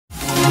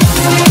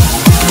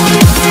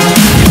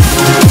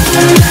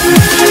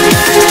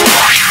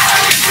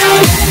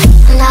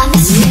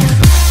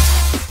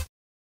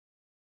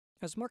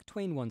As Mark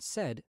Twain once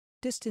said,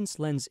 distance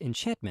lends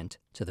enchantment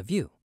to the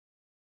view.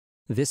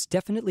 This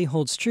definitely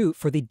holds true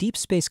for the Deep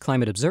Space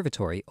Climate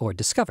Observatory, or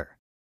DISCOVER,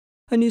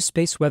 a new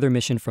space weather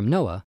mission from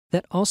NOAA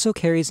that also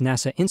carries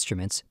NASA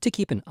instruments to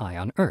keep an eye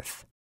on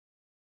Earth.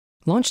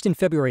 Launched in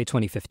February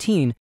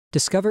 2015,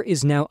 DISCOVER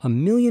is now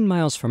 1 million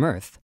miles from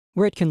Earth,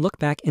 where it can look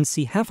back and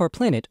see half our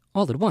planet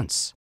all at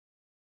once.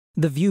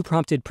 The view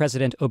prompted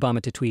President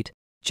Obama to tweet,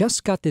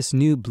 "Just got this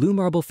new blue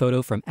marble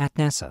photo from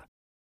 @NASA.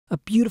 A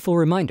beautiful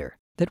reminder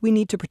that we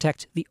need to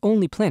protect the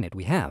only planet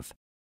we have."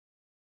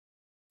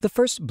 The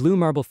first blue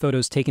marble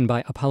photos taken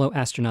by Apollo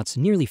astronauts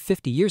nearly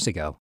 50 years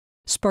ago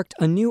sparked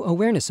a new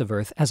awareness of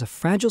Earth as a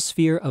fragile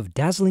sphere of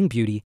dazzling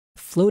beauty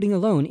floating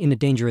alone in a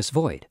dangerous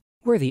void,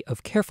 worthy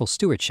of careful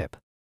stewardship.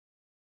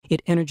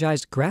 It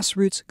energized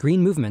grassroots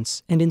green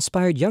movements and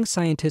inspired young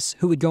scientists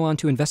who would go on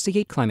to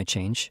investigate climate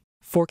change,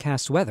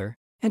 forecast weather,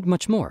 and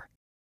much more.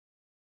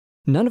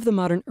 None of the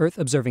modern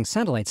Earth-observing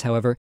satellites,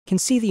 however, can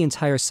see the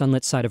entire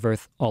sunlit side of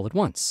Earth all at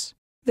once.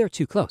 They're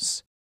too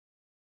close.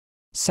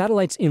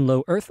 Satellites in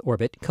low Earth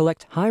orbit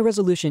collect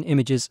high-resolution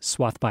images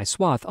swath by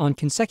swath on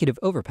consecutive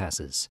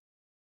overpasses.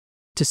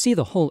 To see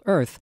the whole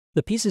Earth,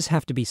 the pieces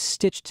have to be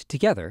stitched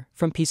together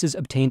from pieces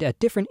obtained at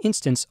different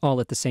instants all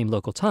at the same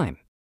local time.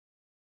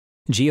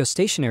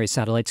 Geostationary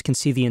satellites can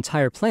see the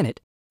entire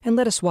planet and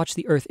let us watch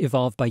the Earth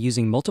evolve by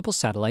using multiple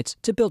satellites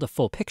to build a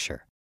full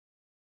picture.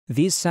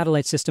 These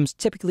satellite systems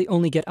typically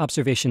only get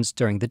observations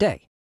during the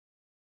day.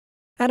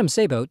 Adam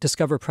Sabo,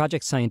 DISCOVER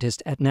project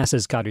scientist at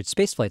NASA's Goddard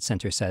Space Flight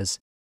Center, says,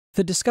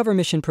 "The DISCOVER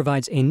mission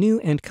provides a new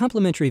and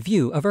complementary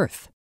view of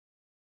Earth.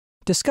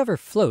 DISCOVER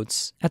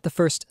floats at the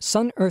first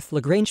Sun-Earth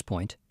Lagrange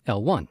point,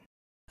 L1,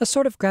 a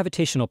sort of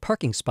gravitational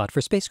parking spot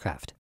for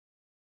spacecraft.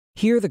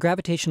 Here, the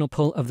gravitational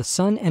pull of the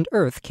Sun and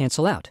Earth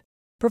cancel out,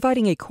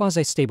 providing a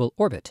quasi-stable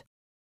orbit.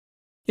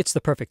 It's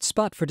the perfect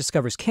spot for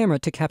DISCOVER's camera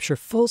to capture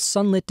full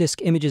sunlit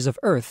disk images of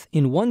Earth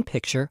in one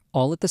picture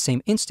all at the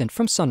same instant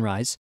from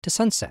sunrise to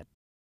sunset.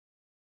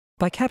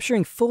 By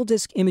capturing full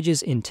disk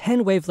images in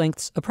 10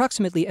 wavelengths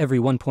approximately every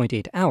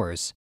 1.8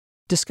 hours,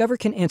 DISCOVER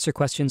can answer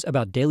questions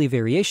about daily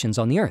variations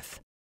on the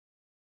Earth.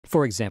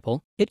 For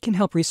example, it can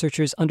help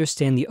researchers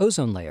understand the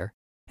ozone layer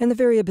and the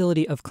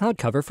variability of cloud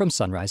cover from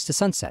sunrise to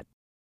sunset.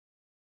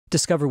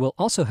 DISCOVER will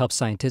also help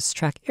scientists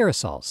track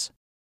aerosols.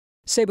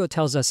 Sabo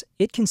tells us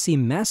it can see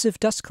massive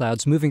dust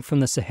clouds moving from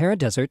the Sahara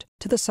Desert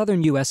to the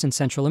southern US and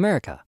Central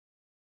America.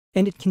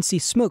 And it can see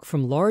smoke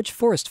from large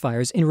forest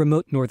fires in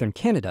remote northern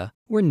Canada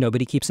where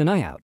nobody keeps an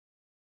eye out.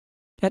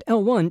 At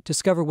L1,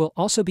 DISCOVER will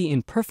also be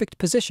in perfect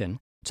position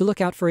to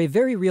look out for a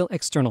very real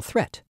external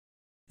threat: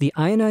 the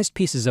ionized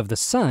pieces of the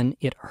Sun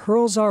it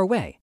hurls our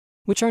way,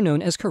 which are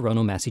known as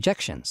coronal mass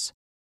ejections.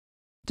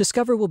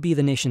 DISCOVER will be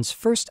the nation's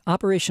first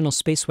operational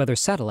space weather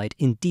satellite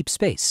in deep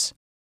space.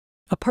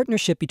 A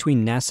partnership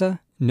between NASA,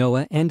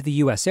 NOAA, and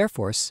the US Air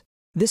Force,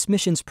 this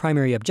mission's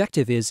primary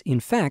objective is, in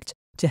fact,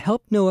 to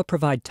help NOAA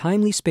provide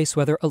timely space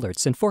weather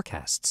alerts and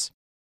forecasts.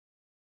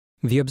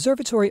 The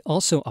observatory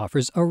also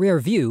offers a rare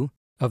view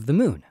of the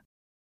Moon.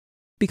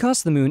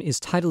 Because the Moon is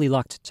tidally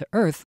locked to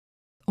Earth,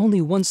 only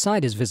one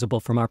side is visible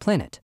from our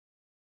planet.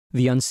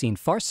 The unseen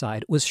far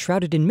side was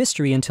shrouded in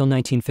mystery until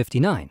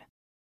 1959,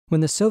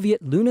 when the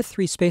Soviet Luna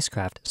 3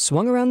 spacecraft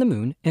swung around the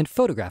Moon and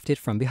photographed it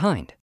from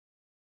behind.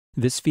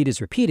 This feat is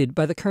repeated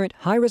by the current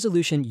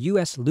high-resolution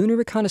U.S. Lunar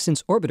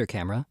Reconnaissance Orbiter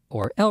Camera,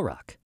 or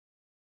LROC.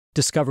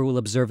 DISCOVER will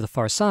observe the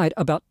far side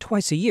about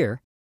twice a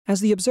year,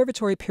 as the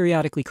observatory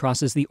periodically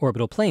crosses the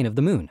orbital plane of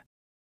the Moon.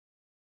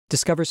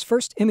 DISCOVER's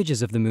first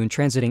images of the Moon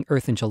transiting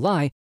Earth in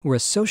July were a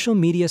social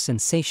media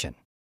sensation.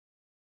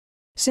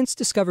 Since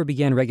DISCOVER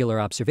began regular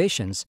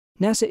observations,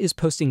 NASA is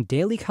posting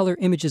daily color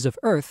images of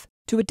Earth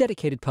to a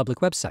dedicated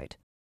public website.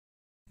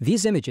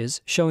 These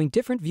images, showing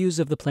different views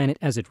of the planet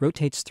as it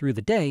rotates through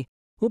the day,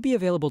 will be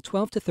available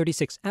 12 to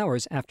 36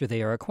 hours after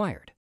they are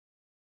acquired.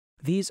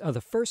 These are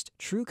the first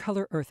true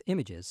color Earth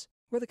images,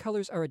 where the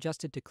colors are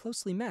adjusted to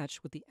closely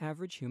match what the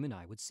average human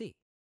eye would see.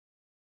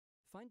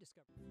 Find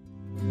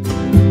DISCOVER.